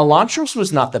 Elantris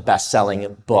was not the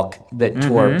best-selling book that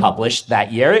Tor published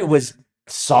that year. It was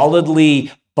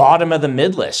solidly bottom of the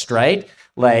mid-list, right?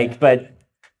 But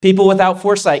people without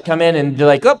foresight come in and they're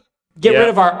like, oh, get rid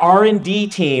of our R&D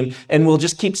team and we'll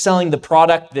just keep selling the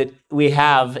product that we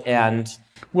have. And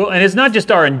it's not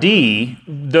just R&D.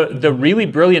 The really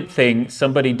brilliant thing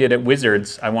somebody did at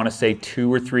Wizards, I want to say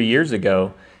 2 or 3 years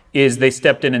ago, is they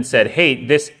stepped in and said, hey,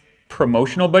 this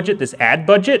promotional budget, this ad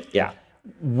budget,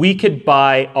 we could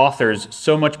buy authors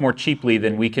so much more cheaply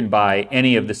than we can buy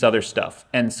any of this other stuff.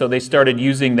 And so they started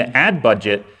using the ad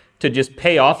budget to just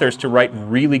pay authors to write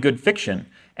really good fiction.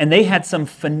 And they had some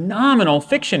phenomenal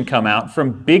fiction come out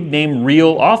from big-name real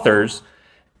authors,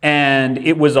 and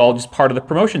it was all just part of the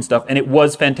promotion stuff. And it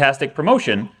was fantastic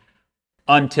promotion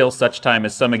until such time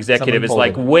as some executive is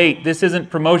like, wait, this isn't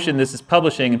promotion, this is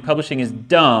publishing, and publishing is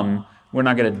dumb. We're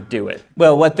not going to do it.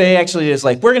 Well, what they actually do is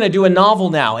we're going to do a novel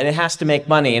now, and it has to make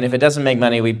money. And if it doesn't make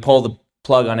money, we pull the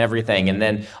plug on everything. And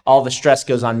then all the stress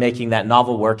goes on making that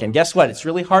novel work. And guess what? It's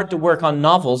really hard to work on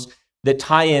novels that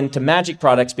tie into Magic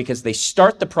products because they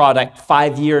start the product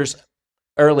 5 years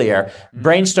earlier,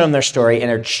 brainstorm their story,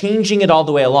 and are changing it all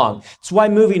the way along. It's why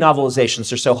movie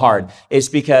novelizations are so hard, is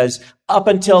because up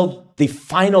until the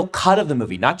final cut of the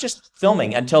movie, not just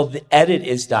filming, until the edit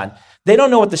is done, they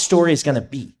don't know what the story is going to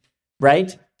be,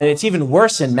 right? And it's even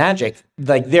worse in Magic.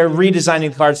 They're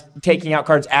redesigning the cards, taking out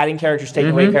cards, adding characters,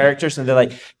 taking away characters, and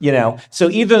they're so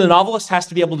either the novelist has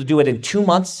to be able to do it in 2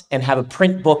 months and have a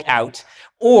print book out,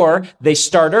 or they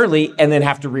start early and then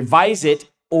have to revise it,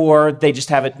 or they just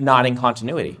have it not in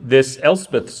continuity. This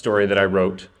Elspeth story that I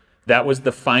wrote, that was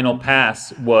the final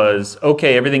pass, was,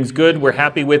 okay, everything's good, we're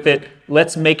happy with it,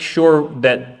 let's make sure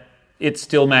that it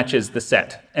still matches the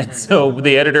set. And so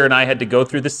the editor and I had to go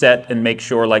through the set and make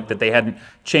sure that they hadn't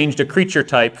changed a creature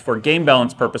type for game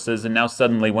balance purposes, and now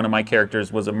suddenly one of my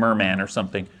characters was a merman or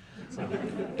something.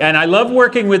 And I love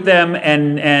working with them,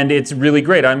 and it's really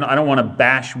great. I don't want to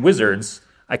bash Wizards,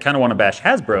 I kind of want to bash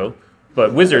Hasbro,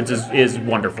 but Wizards is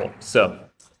wonderful. So,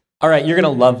 all right, you're gonna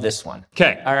love this one.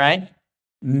 Okay. All right.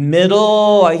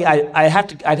 Middle. I'd have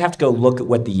to go look at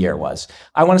what the year was.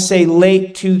 I want to say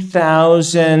late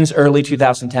 2000s, early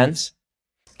 2010s.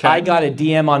 Okay. I got a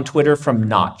DM on Twitter from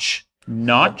Notch.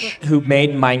 Notch, who made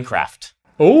Minecraft.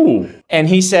 Oh. And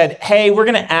he said, "Hey, we're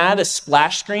gonna add a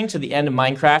splash screen to the end of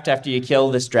Minecraft after you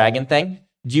kill this dragon thing.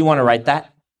 Do you want to write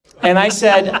that?" And I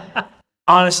said,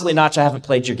 "Honestly, Notch, I haven't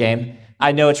played your game.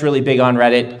 I know it's really big on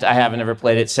Reddit. I haven't ever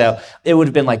played it, so it would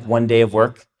have been 1 day of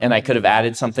work, and I could have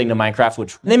added something to Minecraft,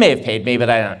 which they may have paid me, but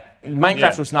I don't know.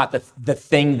 Minecraft was not the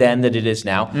thing then that it is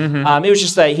now. It was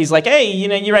just he's like, hey,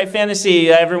 you write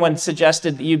fantasy. Everyone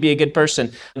suggested that you'd be a good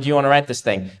person. Do you want to write this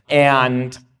thing?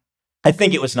 And I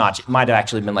think it was Notch. It might have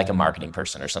actually been a marketing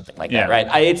person or something like that, right?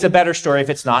 It's a better story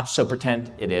if it's Notch, so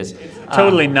pretend it is.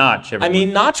 Totally Notch. Everyone. I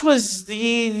mean, Notch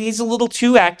he's a little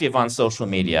too active on social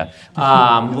media.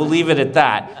 We'll leave it at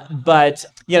that. But,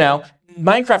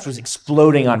 Minecraft was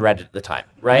exploding on Reddit at the time,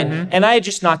 right? And I had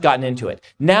just not gotten into it.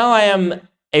 Now I am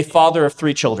a father of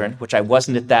 3 children, which I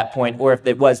wasn't at that point, or if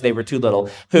it was, they were too little,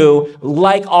 who,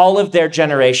 like all of their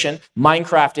generation,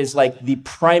 Minecraft is the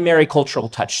primary cultural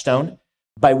touchstone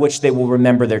by which they will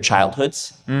remember their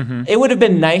childhoods. It would have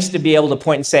been nice to be able to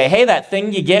point and say, hey, that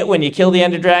thing you get when you kill the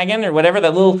Ender Dragon or whatever,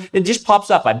 it just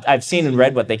pops up. I've seen and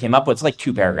read what they came up with. It's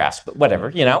 2 paragraphs, but whatever,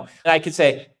 And I could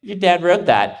say, your dad wrote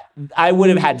that. I would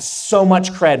have had so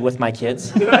much cred with my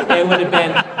kids. It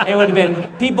would have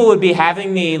been, people would be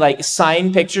having me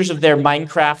sign pictures of their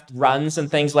Minecraft runs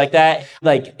and things like that.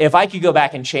 If I could go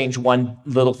back and change one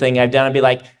little thing I've done, I'd be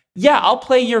like, yeah, I'll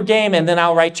play your game and then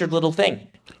I'll write your little thing.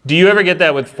 Do you ever get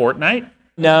that with Fortnite?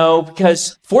 No,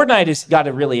 because Fortnite has got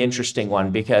a really interesting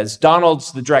one because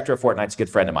Donald's the director of Fortnite's a good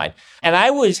friend of mine. And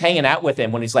I was hanging out with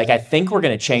him when he's like, I think we're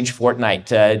going to change Fortnite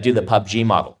to do the PUBG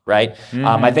model, right?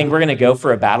 I think we're going to go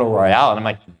for a battle royale. And I'm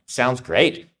like, sounds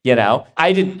great. You know,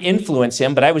 I didn't influence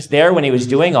him, but I was there when he was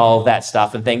doing all of that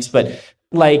stuff and things. But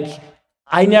like,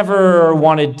 I never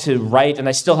wanted to write, and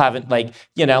I still haven't, like,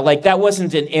 you know, like that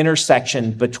wasn't an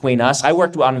intersection between us. I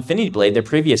worked on Infinity Blade, their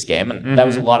previous game, and that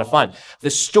was a lot of fun. The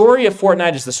story of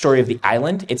Fortnite is the story of the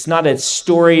island. It's not a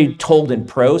story told in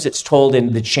prose. It's told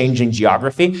in the changing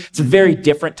geography. It's a very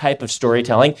different type of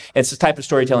storytelling. It's the type of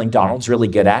storytelling Donald's really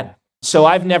good at. So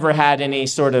I've never had any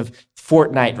sort of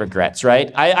Fortnite regrets,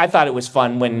 right? I thought it was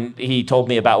fun when he told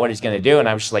me about what he's going to do, and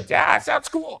I was just like, yeah, it sounds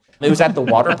cool. It was at the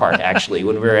water park, actually,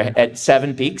 when we were at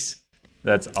Seven Peaks.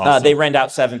 That's awesome. They rent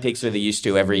out Seven Peaks, or they used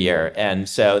to, every year. And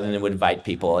so then they would invite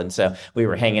people. And so we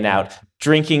were hanging out,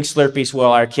 drinking Slurpees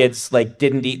while our kids like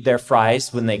didn't eat their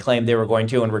fries when they claimed they were going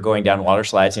to, and we're going down water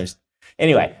slides. And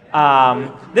anyway,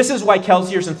 this is why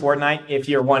Kelsier's in Fortnite, if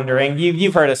you're wondering.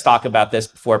 You've heard us talk about this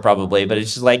before, probably, but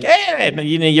it's just like, hey,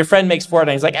 you know, your friend makes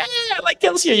Fortnite. He's like, hey, I like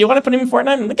Kelsier. You want to put him in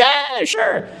Fortnite? I'm like,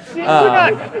 sure.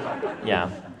 Yeah.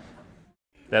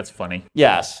 That's funny.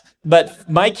 Yes. But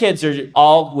my kids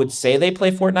would say they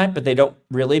play Fortnite, but they don't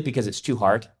really because it's too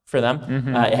hard for them.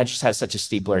 It just has such a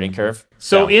steep learning curve.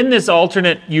 So in this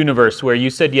alternate universe where you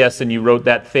said yes and you wrote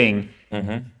that thing,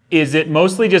 is it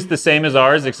mostly just the same as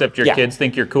ours, except your kids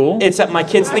think you're cool? Except my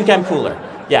kids think I'm cooler.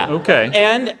 Yeah. Okay.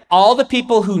 And all the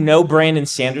people who know Brandon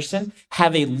Sanderson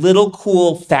have a little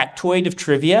cool factoid of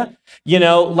trivia, you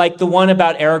know, like the one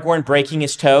about Aragorn breaking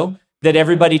his toe that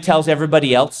everybody tells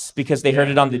everybody else because they heard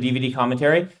it on the DVD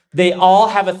commentary. They all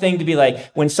have a thing to be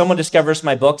like, when someone discovers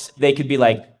my books, they could be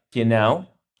like, you know,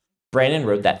 Brandon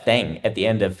wrote that thing at the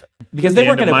end of, because they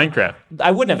weren't going to Minecraft.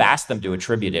 I wouldn't have asked them to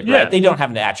attribute it, Yeah. right? They don't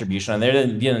have an attribution on there.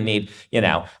 They don't need, you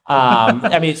know.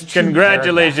 I mean, it's true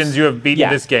Congratulations, paragraphs. you have beaten Yeah.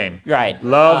 this game. Right.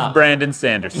 Love Brandon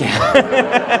Sanderson.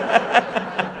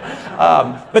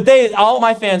 But all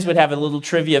my fans would have a little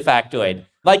trivia factoid,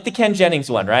 like the Ken Jennings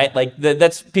one, right? Like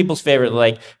that's people's favorite.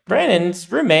 Like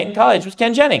Brandon's roommate in college was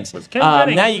Ken Jennings.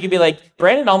 Now you could be like,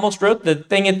 Brandon almost wrote the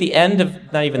thing at the end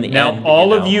of, not even the end. Now,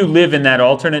 all of you live in that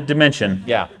alternate dimension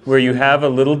where you have a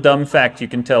little dumb fact you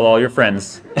can tell all your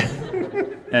friends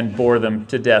and bore them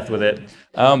to death with it.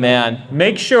 Oh, man.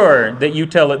 Make sure that you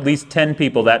tell at least 10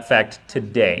 people that fact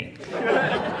today.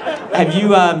 Have you,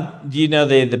 do you know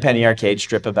the Penny Arcade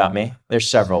strip about me? There's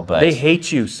several, but... They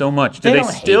hate you so much. Do they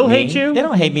don't still hate me. you? They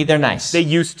don't hate me. They're nice. They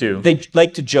used to. They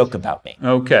like to joke about me.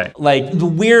 Okay. Like the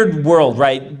weird world,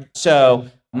 right? So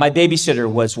my babysitter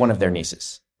was one of their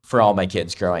nieces for all my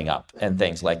kids growing up and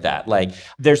things like that. Like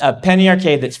there's a Penny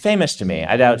Arcade that's famous to me.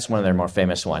 I doubt it's one of their more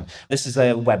famous one. This is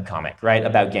a webcomic, right,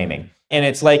 about gaming. And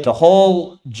it's like the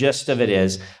whole gist of it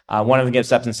is one of them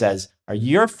gets up and says, are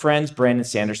your friends Brandon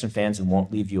Sanderson fans and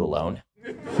won't leave you alone?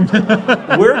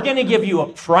 We're going to give you a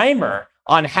primer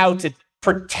on how to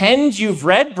pretend you've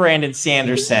read Brandon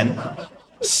Sanderson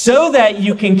so that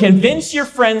you can convince your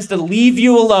friends to leave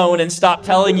you alone and stop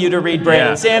telling you to read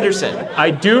Brandon Sanderson. I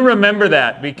do remember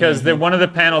that because one of the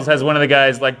panels has one of the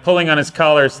guys like pulling on his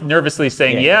collar nervously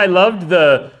saying, I loved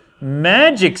the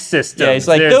magic system. Yeah, he's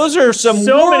like, those are so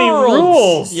many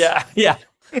rules. Yeah.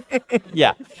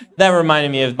 Yeah. That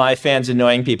reminded me of my fans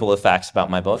annoying people with facts about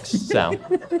my books. So,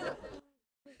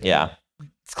 yeah.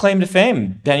 It's claim to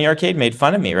fame. Penny Arcade made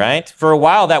fun of me, right? For a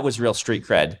while, that was real street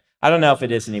cred. I don't know if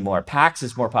it is anymore. PAX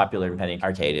is more popular than Penny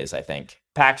Arcade is, I think.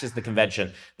 PAX is the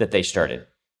convention that they started.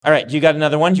 All right, you got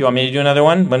another one? Do you want me to do another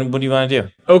one? What do you want to do?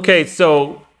 Okay,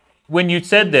 so when you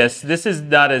said this is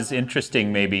not as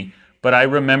interesting maybe, but I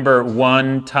remember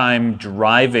one time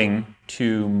driving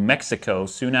to Mexico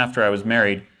soon after I was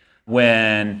married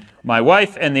when my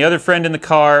wife and the other friend in the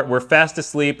car were fast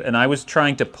asleep and I was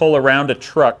trying to pull around a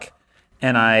truck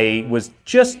and I was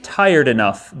just tired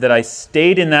enough that I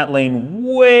stayed in that lane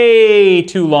way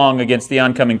too long against the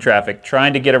oncoming traffic,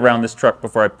 trying to get around this truck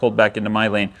before I pulled back into my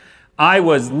lane. I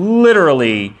was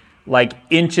literally like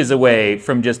inches away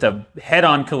from just a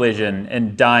head-on collision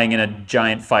and dying in a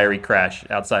giant fiery crash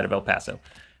outside of El Paso.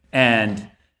 And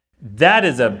that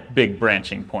is a big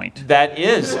branching point. That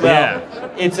is.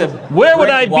 Well, it's a Where would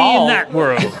I be in that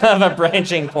world? Of a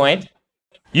branching point.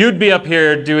 You'd be up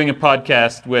here doing a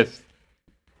podcast with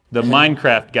the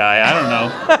Minecraft guy, I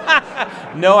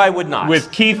don't know. No, I would not.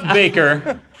 With Keith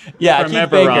Baker. Yeah, from Keith Eberron.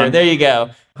 Baker. There you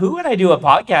go. Who would I do a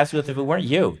podcast with if it weren't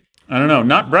you? I don't know.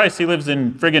 Not Bryce. He lives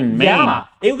in friggin' Maine. Yeah,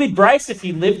 it would be Bryce if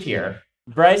he lived here.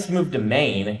 Bryce moved to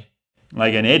Maine.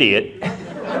 Like an idiot.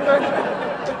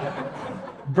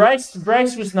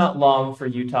 Bryce was not long for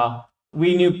Utah.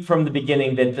 We knew from the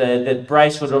beginning that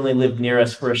Bryce would only live near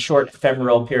us for a short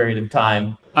ephemeral period of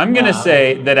time. I'm going to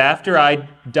say that after I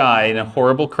die in a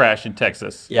horrible crash in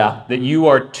Texas, that you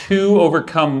are too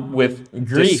overcome with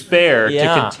despair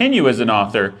to continue as an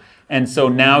author. And so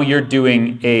now you're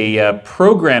doing a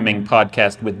programming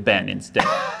podcast with Ben instead.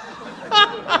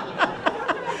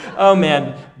 Oh,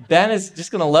 man. Ben is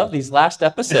just going to love these last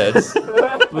episodes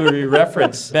where we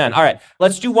reference Ben. All right,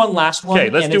 let's do one last one. Okay,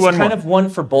 let's do one more. And it's kind of one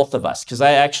for both of us, because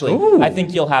I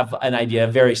think you'll have an idea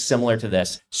very similar to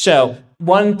this. So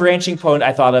one branching point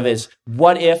I thought of is,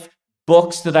 what if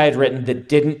books that I had written that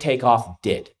didn't take off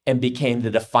did and became the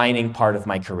defining part of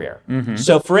my career? Mm-hmm.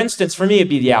 So for instance, for me, it'd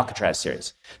be the Alcatraz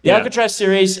series. The Alcatraz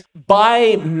series,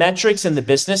 by metrics in the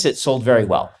business, it sold very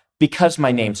well because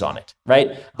my name's on it,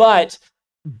 right? But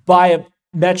by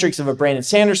metrics of a Brandon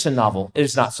Sanderson novel, it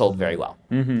is not sold very well.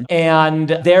 Mm-hmm. And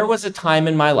there was a time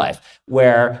in my life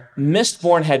where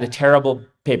Mistborn had a terrible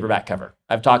paperback cover.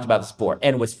 I've talked about this before,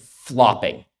 and was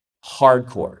flopping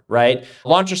hardcore, right?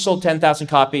 Launcher sold 10,000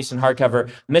 copies in hardcover.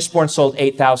 Mistborn sold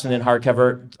 8,000 in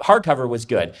hardcover. Hardcover was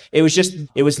good. It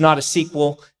was not a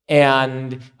sequel.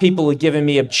 And people had given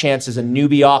me a chance as a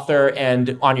newbie author.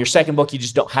 And on your second book, you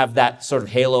just don't have that sort of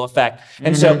halo effect.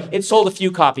 And so it sold a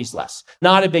few copies less.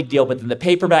 Not a big deal. But then the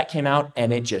paperback came out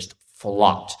and it just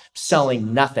flopped,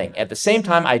 selling nothing. At the same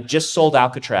time, I just sold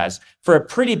Alcatraz for a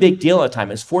pretty big deal at the time.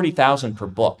 It was $40,000 per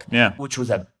book, which was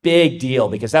a big deal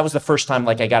because that was the first time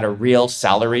I got a real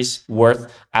salary's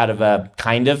worth out of a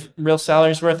kind of real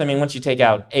salary's worth. I mean, once you take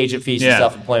out agent fees and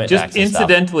self-employment tax and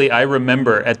incidentally, stuff. I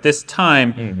remember at this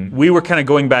time, we were kind of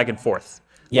going back and forth.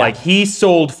 Yeah. Like he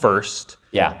sold first,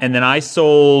 and then I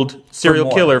sold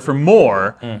Serial Killer for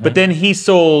more, but then he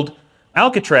sold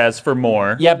Alcatraz for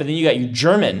more. Yeah, but then you got your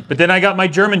German. But then I got my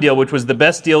German deal, which was the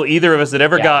best deal either of us had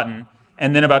ever gotten.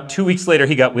 And then about 2 weeks later,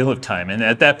 he got Wheel of Time. And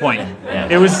at that point,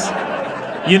 it was,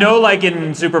 like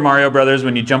in Super Mario Brothers,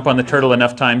 when you jump on the turtle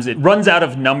enough times, it runs out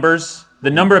of numbers.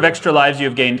 The number of extra lives you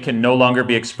have gained can no longer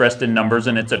be expressed in numbers,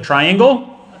 and it's a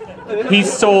triangle.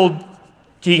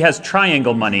 He has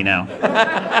triangle money now.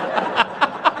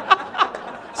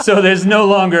 So there's no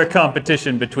longer a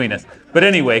competition between us. But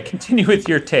anyway, continue with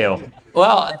your tale.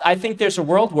 Well, I think there's a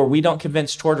world where we don't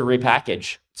convince Tor to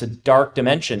repackage. It's a dark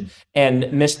dimension. And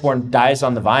Mistborn dies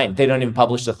on the vine. They don't even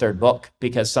publish the third book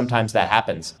because sometimes that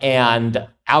happens. And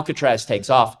Alcatraz takes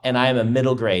off, and I am a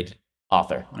middle grade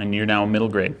author. And you're now middle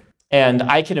grade. And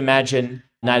I can imagine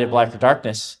Night of Blacker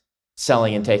Darkness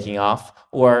selling and taking off,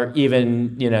 or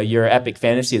even, your epic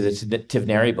fantasy, the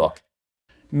Tivneri book.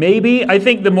 Maybe. I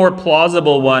think the more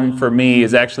plausible one for me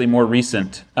is actually more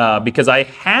recent because I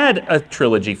had a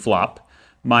trilogy flop,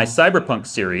 my Cyberpunk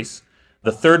series,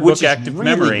 the third book, Active Memory.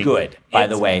 Which is really good, by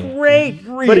the way. Great,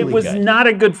 but it was not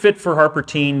a good fit for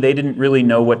Harper-Teen. They didn't really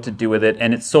know what to do with it,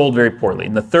 and it sold very poorly.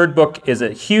 And the third book is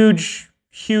a huge,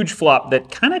 huge flop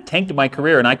that kind of tanked my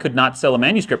career, and I could not sell a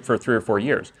manuscript for 3 or 4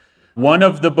 years. One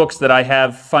of the books that I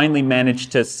have finally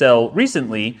managed to sell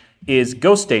recently is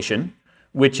Ghost Station,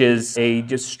 which is a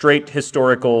just straight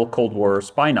historical Cold War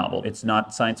spy novel. It's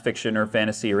not science fiction or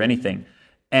fantasy or anything.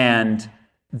 And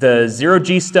the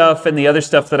zero-G stuff and the other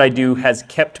stuff that I do has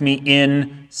kept me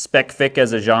in spec fic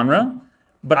as a genre.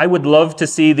 But I would love to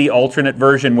see the alternate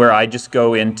version where I just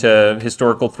go into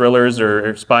historical thrillers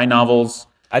or spy novels.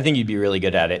 I think you'd be really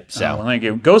good at it. So well, thank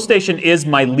you. Ghost Station is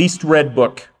my least read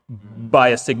book by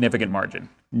a significant margin.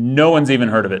 No one's even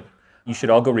heard of it. You should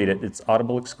all go read it. It's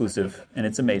Audible exclusive, and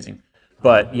it's amazing.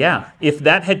 But yeah, if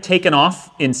that had taken off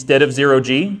instead of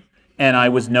zero-G, and I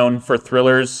was known for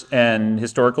thrillers and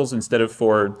historicals instead of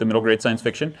for the middle grade science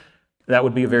fiction, that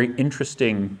would be a very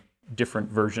interesting,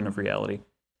 different version of reality.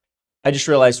 I just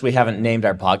realized we haven't named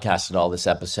our podcast at all this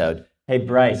episode. Hey,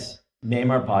 Bryce,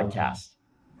 name our podcast.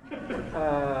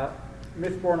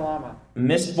 Mistborn Llama.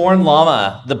 Mistborn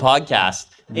Llama, the podcast.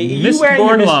 You Mistborn wearing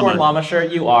your Llama. Mistborn Llama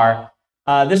shirt? You are.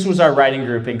 This was our writing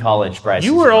group in college, Bryce.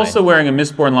 You were also wearing a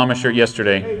Mistborn Llama shirt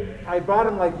yesterday. Hey, I bought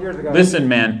him years ago. Listen,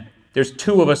 man, there's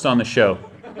 2 of us on the show.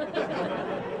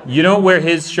 You don't wear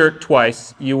his shirt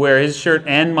twice. You wear his shirt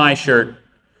and my shirt.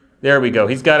 There we go.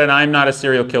 He's got an I'm not a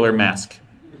serial killer mask.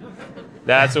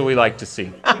 That's what we like to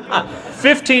see.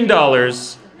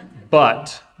 $15,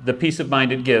 but the peace of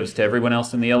mind it gives to everyone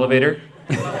else in the elevator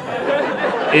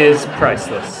is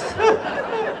priceless.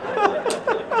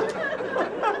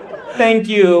 Thank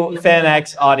you,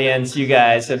 FanX audience. You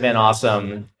guys have been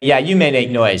awesome. Yeah, you may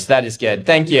make noise. That is good.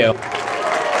 Thank you.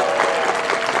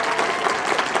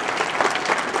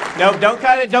 No, don't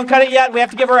cut it. Don't cut it yet. We have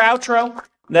to give our outro.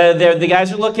 The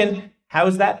guys are looking. How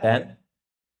is that, Ben?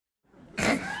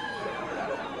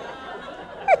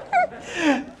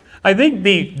 I think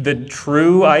the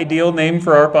true ideal name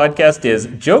for our podcast is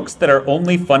Jokes That Are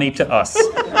Only Funny to Us.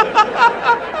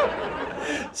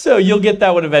 So you'll get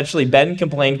that one eventually. Ben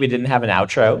complained we didn't have an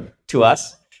outro to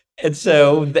us. And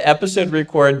so the episode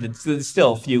record, it's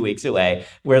still a few weeks away.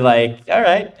 We're like, all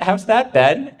right, how's that,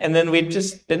 Ben? And then we've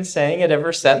just been saying it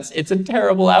ever since. It's a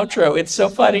terrible outro. It's so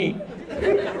funny.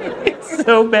 It's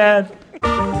so bad.